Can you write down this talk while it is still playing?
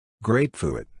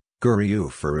Grapefruit,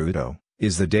 Guryu Furuto,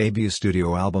 is the debut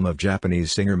studio album of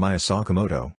Japanese singer Maaya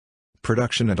Sakamoto.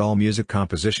 Production and all music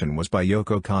composition was by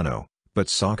Yoko Kanno, but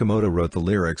Sakamoto wrote the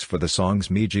lyrics for the songs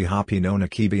Miji Happy no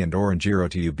Nakibi and Oranjiro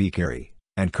to Yubikiri,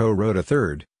 and co-wrote a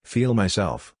third, Feel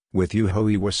Myself, with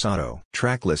Yuho Iwasato.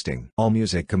 Track listing. All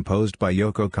music composed by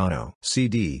Yoko Kanno.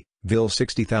 CD, Vil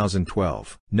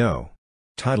 60012. No.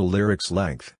 Title. Lyrics.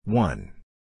 Length 1.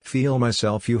 Feel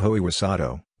Myself. Yuho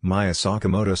Iwasato, Maaya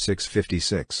Sakamoto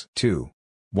 656. 2.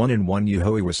 1 in 1.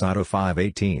 Yuho Iwasato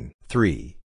 518.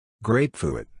 3.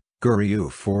 Grapefruit, Guryu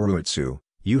Furuitsu,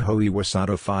 Yuho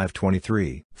Iwasato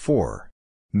 523. 4.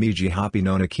 Miji Happy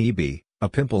no Nakibi, A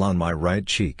Pimple on My Right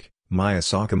Cheek, Maaya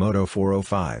Sakamoto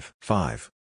 405.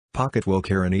 5. Pocket wo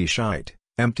Karani Shite,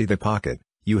 Empty the Pocket,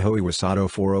 Yuho Iwasato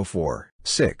 404.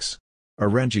 6.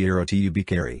 Oranjiro to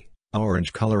Yubikiri,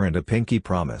 Orange Color and a Pinky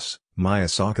Promise, Maaya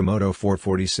Sakamoto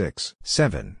 446.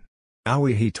 7.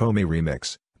 Aoi Hitomi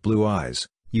Remix, Blue Eyes,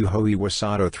 Yuho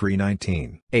Iwasato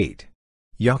 319. 8.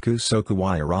 Yaku Soku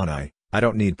wa Iranai, I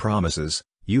Don't Need Promises,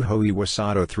 Yuho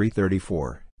Iwasato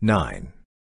 334. 9.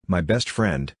 My Best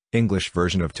Friend, English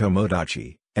version of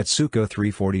Tomodachi, Etsuko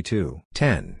 342.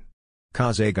 10.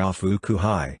 Kaze ga Fuku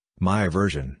Hai, Maaya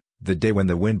version, The Day When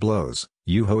the Wind Blows,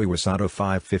 Yuho Iwasato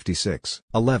 556.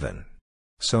 11.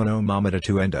 Sono Mamata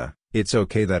Tuenda, It's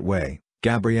Okay That Way,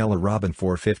 Gabriella Robin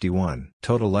 451.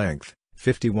 Total length,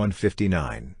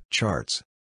 51:59. Charts.